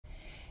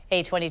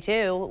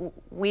822,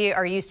 we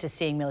are used to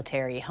seeing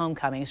military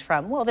homecomings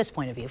from, well, this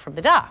point of view, from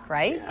the dock,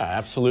 right? Yeah,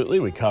 absolutely.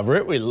 We cover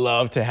it. We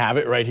love to have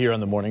it right here on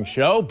the morning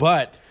show.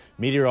 But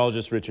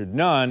meteorologist Richard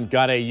Nunn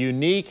got a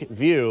unique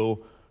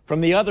view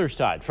from the other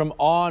side, from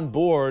on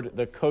board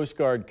the Coast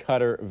Guard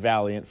cutter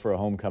Valiant for a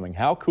homecoming.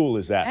 How cool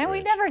is that, And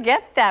Rich? we never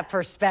get that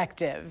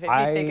perspective if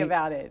you think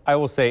about it. I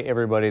will say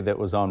everybody that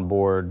was on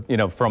board,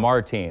 from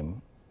our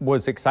team,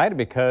 was excited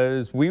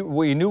because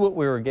we knew what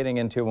we were getting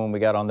into when we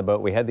got on the boat.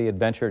 We had the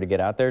adventure to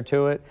get out there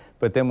to it,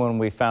 but then when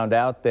we found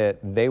out that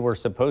they were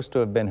supposed to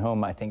have been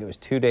home, I think it was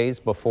 2 days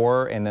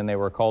before, and then they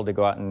were called to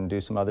go out and do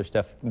some other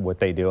stuff, what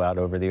they do out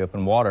over the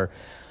open water.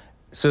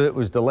 So it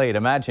was delayed.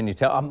 Imagine you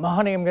tell,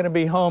 honey, I'm going to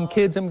be home,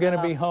 kids, I'm going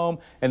to be home,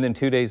 and then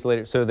 2 days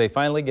later, so they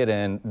finally get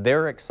in,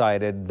 they're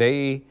excited,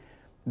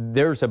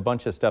 there's a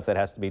bunch of stuff that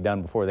has to be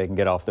done before they can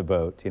get off the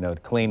boat,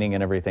 cleaning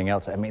and everything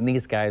else. I mean,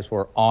 these guys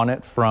were on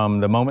it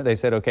from the moment they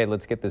said, okay,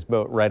 let's get this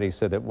boat ready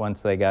so that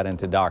once they got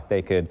into dock,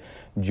 they could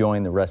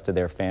join the rest of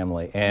their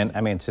family. And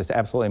I mean, it's just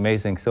absolutely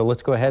amazing. So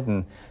let's go ahead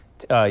and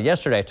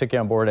yesterday, I took you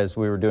on board as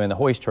we were doing the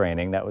hoist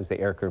training. That was the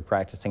aircrew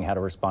practicing how to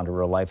respond to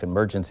real-life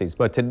emergencies.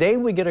 But today,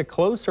 we get a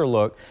closer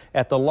look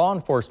at the law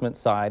enforcement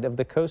side of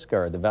the Coast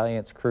Guard. The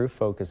Valiant's crew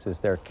focuses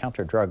their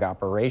counter-drug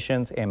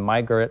operations and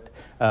migrant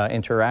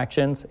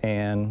interactions,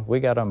 and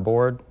we got on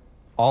board.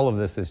 All of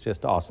this is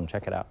just awesome.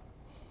 Check it out.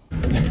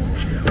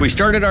 We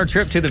started our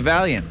trip to the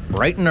Valiant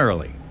bright and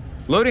early,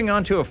 loading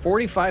onto a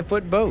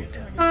 45-foot boat.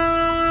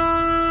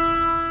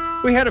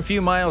 We had a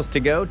few miles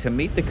to go to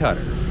meet the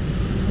cutter.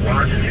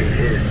 Longitude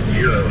is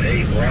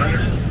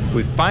 081.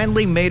 We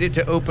finally made it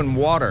to open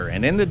water,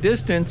 and in the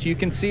distance, you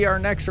can see our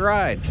next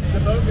ride. Is the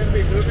boat going to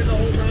be moving the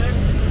whole time?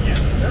 Yeah,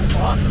 that's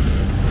awesome.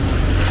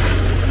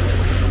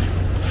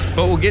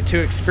 But we'll get to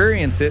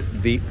experience it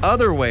the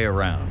other way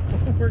around.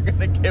 We're going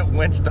to get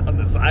winched on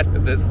the side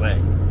of this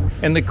thing.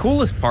 And the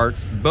coolest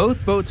parts,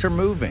 both boats are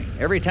moving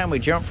every time we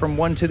jump from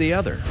one to the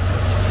other.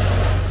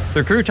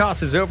 The crew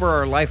tosses over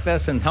our life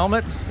vests and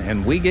helmets,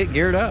 and we get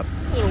geared up.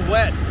 It's a little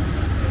wet.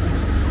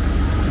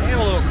 And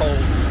a little cold.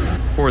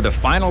 For the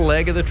final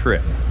leg of the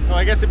trip. Oh,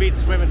 I guess it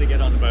beats swimming to get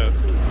on the boat.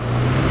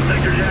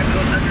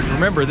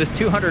 Remember, this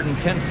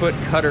 210-foot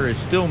cutter is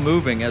still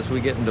moving as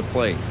we get into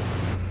place.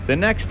 The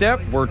next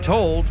step, we're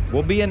told,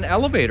 will be an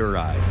elevator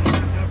ride.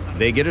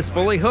 They get us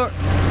fully hooked,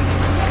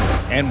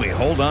 and we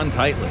hold on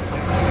tightly.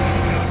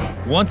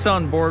 Once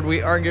on board, we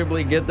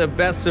arguably get the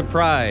best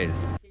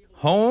surprise: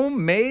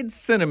 homemade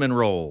cinnamon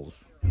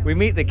rolls. We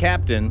meet the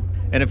captain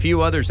and a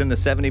few others in the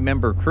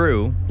 70-member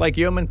crew, like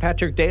Yeoman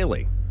Patrick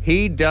Daly.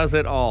 He does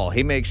it all.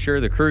 He makes sure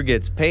the crew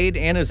gets paid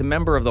and is a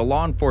member of the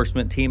law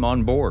enforcement team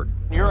on board.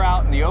 You're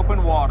out in the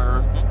open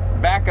water.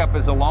 Backup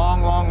is a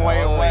long, long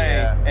way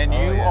away, and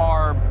you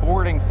are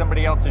boarding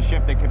somebody else's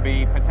ship that could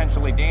be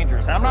potentially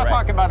dangerous. And I'm not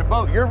talking about a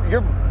boat. You're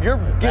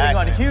getting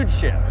on huge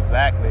ships.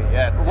 Exactly.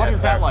 Yes. What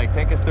is that like?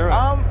 Take us through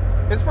it.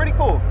 It's pretty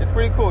cool. It's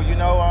pretty cool.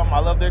 I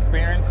love the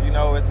experience.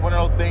 It's one of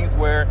those things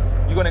where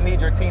you're going to need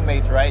your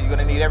teammates, right? You're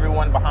going to need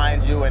everyone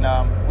behind you,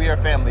 and we are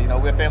family.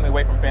 We're family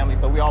away from family,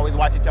 so we always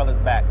watch each other's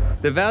back.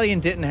 The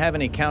Valiant didn't have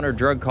any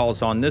counter-drug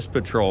calls on this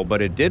patrol,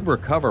 but it did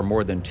recover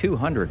more than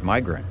 200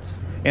 migrants.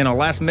 And a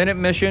last-minute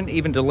mission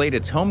even delayed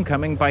its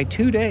homecoming by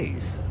 2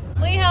 days.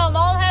 Lee Helm,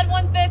 all head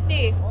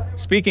 150.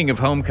 Speaking of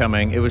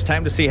homecoming, it was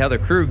time to see how the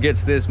crew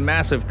gets this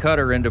massive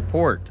cutter into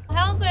port.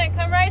 Helmsman,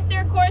 come right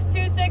steer course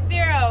 260.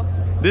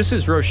 This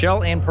is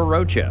Rochelle Ann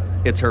Parocha.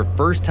 It's her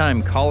first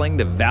time calling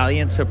the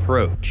Valiant's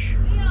approach.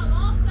 Lee Helm,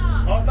 all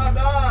stop. All stop,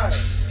 dive.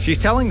 She's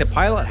telling the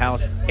pilot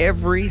house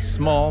every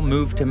small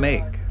move to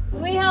make.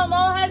 Lee Helm,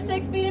 all head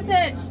 6 feet of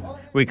pitch.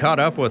 We caught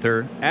up with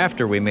her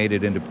after we made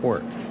it into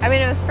port. I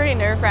mean, it was pretty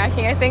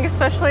nerve-wracking, I think,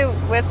 especially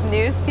with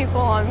news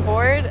people on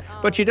board.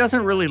 But she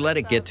doesn't really let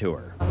it get to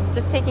her.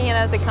 Just taking it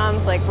as it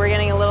comes, like we're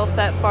getting a little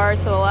set far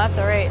to the left,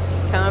 all right,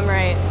 just come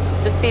right.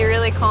 Just be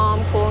really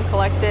calm, cool, and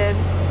collected.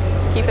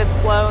 Keep it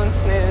slow and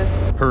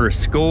smooth. Her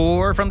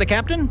score from the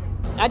captain?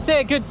 I'd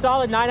say a good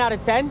solid 9 out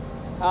of 10.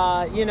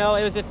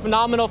 It was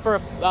phenomenal for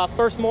a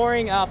first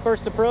mooring,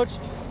 first approach.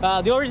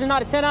 The only reason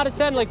not a 10 out of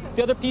 10, like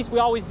the other piece we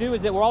always do,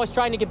 is that we're always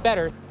trying to get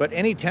better. But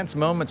any tense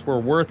moments were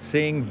worth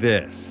seeing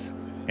this,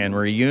 and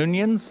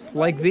reunions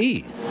like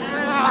these.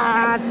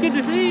 It's good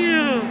to see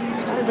you.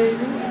 Hi,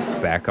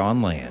 baby. Back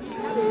on land.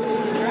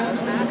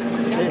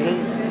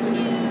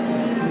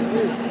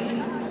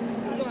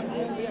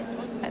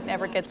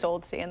 Never gets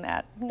old seeing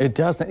that. It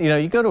doesn't.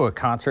 You go to a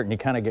concert and you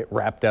kind of get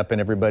wrapped up in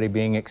everybody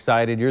being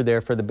excited. You're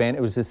there for the band.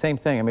 It was the same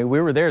thing. I mean,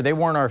 we were there. They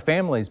weren't our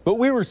families, but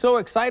we were so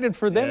excited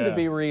for them to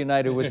be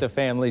reunited with the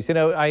families.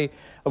 I've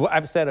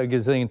said a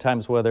gazillion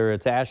times, whether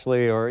it's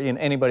Ashley or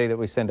anybody that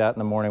we send out in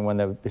the morning when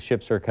the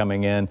ships are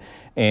coming in,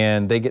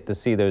 and they get to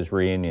see those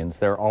reunions.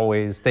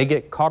 They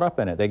get caught up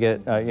in it. They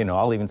get,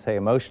 I'll even say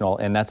emotional,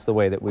 and that's the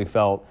way that we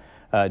felt.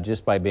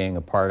 Just by being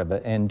a part of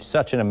it, and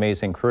such an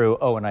amazing crew.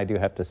 Oh, and I do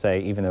have to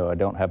say, even though I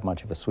don't have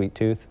much of a sweet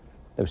tooth,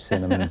 Those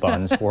cinnamon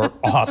buns were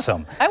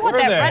awesome. I want Were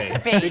that they?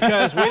 recipe.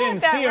 Because we I didn't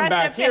want that see them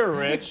back recipe. here,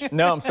 Rich.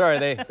 No, I'm sorry.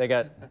 They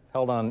got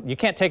held on. You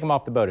can't take them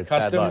off the boat. It's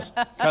bad luck.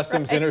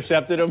 Customs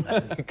intercepted them.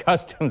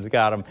 Customs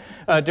got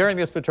them. During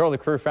this patrol, the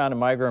crew found a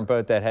migrant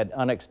boat that had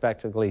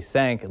unexpectedly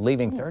sank,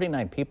 leaving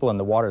 39 people in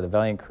the water. The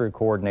Valiant crew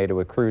coordinated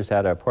with crews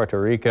out of Puerto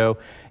Rico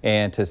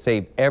and to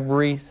save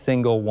every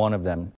single one of them.